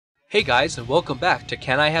Hey guys, and welcome back to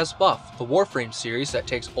Can I Has Buff, the Warframe series that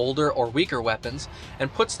takes older or weaker weapons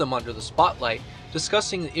and puts them under the spotlight,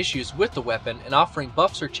 discussing the issues with the weapon and offering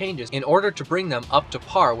buffs or changes in order to bring them up to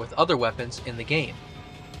par with other weapons in the game.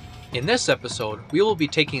 In this episode, we will be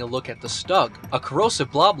taking a look at the Stug, a corrosive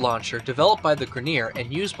blob launcher developed by the Grineer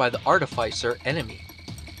and used by the Artificer enemy.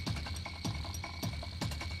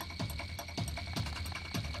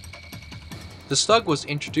 The Stug was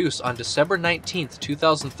introduced on December 19,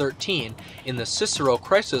 2013 in the Cicero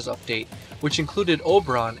Crisis update, which included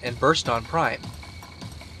Oberon and Burston Prime.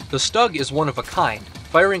 The Stug is one of a kind,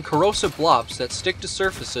 firing corrosive blobs that stick to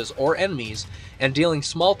surfaces or enemies and dealing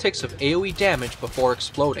small ticks of AoE damage before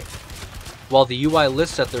exploding. While the UI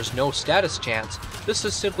lists that there's no status chance, this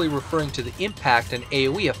is simply referring to the impact and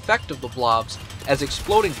AoE effect of the blobs, as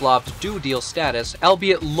exploding blobs do deal status,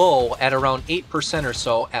 albeit low at around 8% or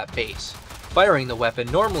so at base. Firing the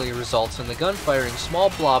weapon normally results in the gun firing small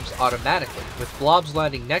blobs automatically, with blobs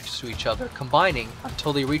landing next to each other combining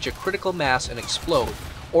until they reach a critical mass and explode,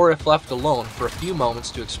 or if left alone for a few moments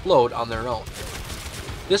to explode on their own.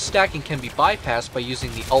 This stacking can be bypassed by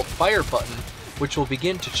using the Alt Fire button, which will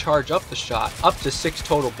begin to charge up the shot up to 6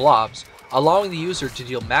 total blobs, allowing the user to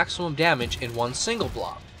deal maximum damage in one single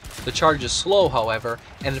blob. The charge is slow, however,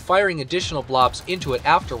 and firing additional blobs into it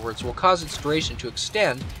afterwards will cause its duration to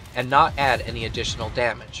extend and not add any additional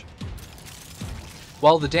damage.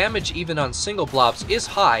 While the damage even on single blobs is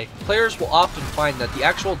high, players will often find that the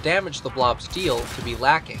actual damage the blobs deal to be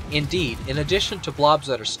lacking. Indeed, in addition to blobs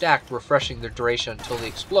that are stacked refreshing their duration until they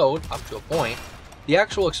explode, up to a point, the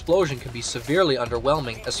actual explosion can be severely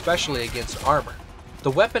underwhelming, especially against armor.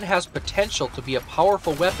 The weapon has potential to be a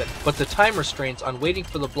powerful weapon, but the time restraints on waiting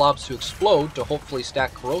for the blobs to explode to hopefully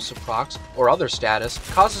stack corrosive procs or other status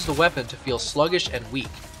causes the weapon to feel sluggish and weak.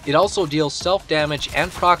 It also deals self-damage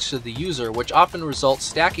and procs to the user, which often results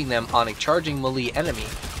stacking them on a charging melee enemy,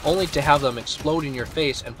 only to have them explode in your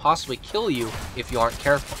face and possibly kill you if you aren't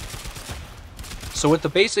careful. So with the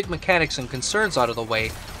basic mechanics and concerns out of the way,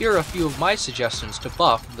 here are a few of my suggestions to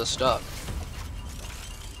buff the Stug.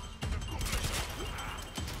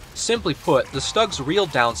 Simply put, the Stug's real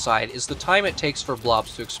downside is the time it takes for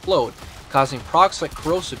blobs to explode, causing procs like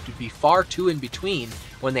corrosive to be far too in between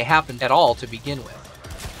when they happen at all to begin with.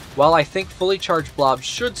 While I think fully charged blobs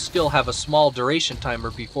should still have a small duration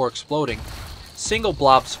timer before exploding, single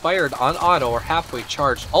blobs fired on auto or halfway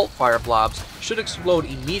charged alt-fire blobs should explode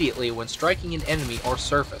immediately when striking an enemy or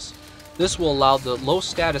surface. This will allow the low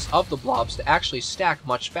status of the blobs to actually stack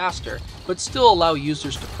much faster, but still allow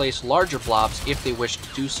users to place larger blobs if they wish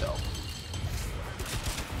to do so.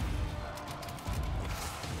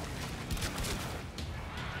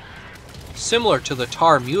 Similar to the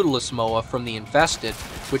Tar Mutilus Moa from the Infested,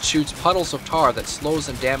 which shoots puddles of tar that slows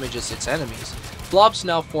and damages its enemies, blobs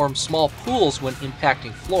now form small pools when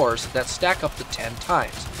impacting floors that stack up to 10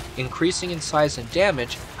 times, increasing in size and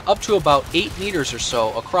damage up to about 8 meters or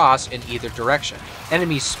so across in either direction.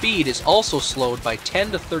 Enemy speed is also slowed by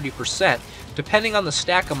 10 to 30% depending on the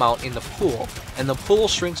stack amount in the pool, and the pool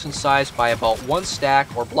shrinks in size by about 1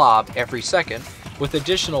 stack or blob every second, with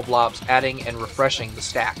additional blobs adding and refreshing the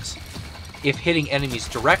stacks. If hitting enemies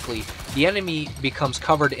directly, the enemy becomes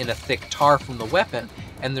covered in a thick tar from the weapon,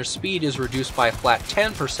 and their speed is reduced by a flat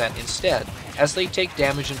 10% instead, as they take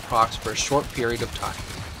damage and procs for a short period of time.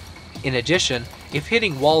 In addition, if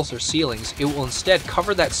hitting walls or ceilings, it will instead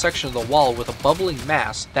cover that section of the wall with a bubbling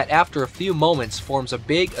mass that after a few moments forms a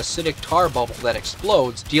big acidic tar bubble that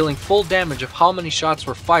explodes, dealing full damage of how many shots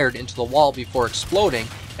were fired into the wall before exploding,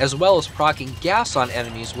 as well as proccing gas on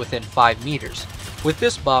enemies within 5 meters. With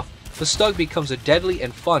this buff, the Stug becomes a deadly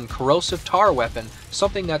and fun corrosive tar weapon,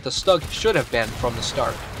 something that the Stug should have been from the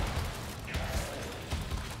start.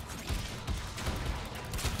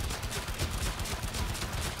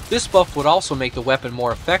 This buff would also make the weapon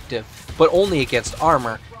more effective, but only against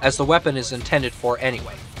armor, as the weapon is intended for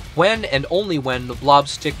anyway. When and only when the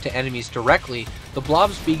blobs stick to enemies directly, the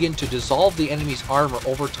blobs begin to dissolve the enemy's armor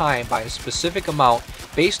over time by a specific amount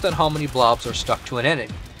based on how many blobs are stuck to an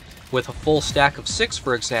enemy. With a full stack of 6,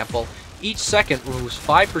 for example, each second removes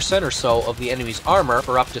 5% or so of the enemy's armor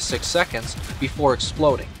for up to 6 seconds before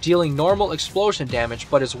exploding, dealing normal explosion damage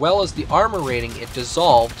but as well as the armor rating it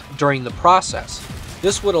dissolved during the process.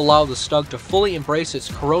 This would allow the Stug to fully embrace its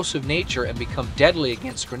corrosive nature and become deadly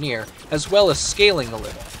against Grineer, as well as scaling a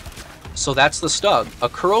little. So that's the Stug, a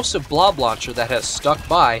corrosive blob launcher that has stuck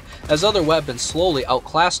by as other weapons slowly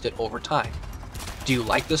outclassed it over time. Do you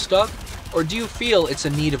like the Stug? Or do you feel it's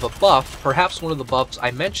in need of a buff, perhaps one of the buffs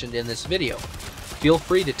I mentioned in this video? Feel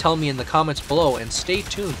free to tell me in the comments below, and stay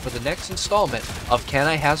tuned for the next installment of Can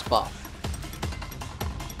I Has Buff.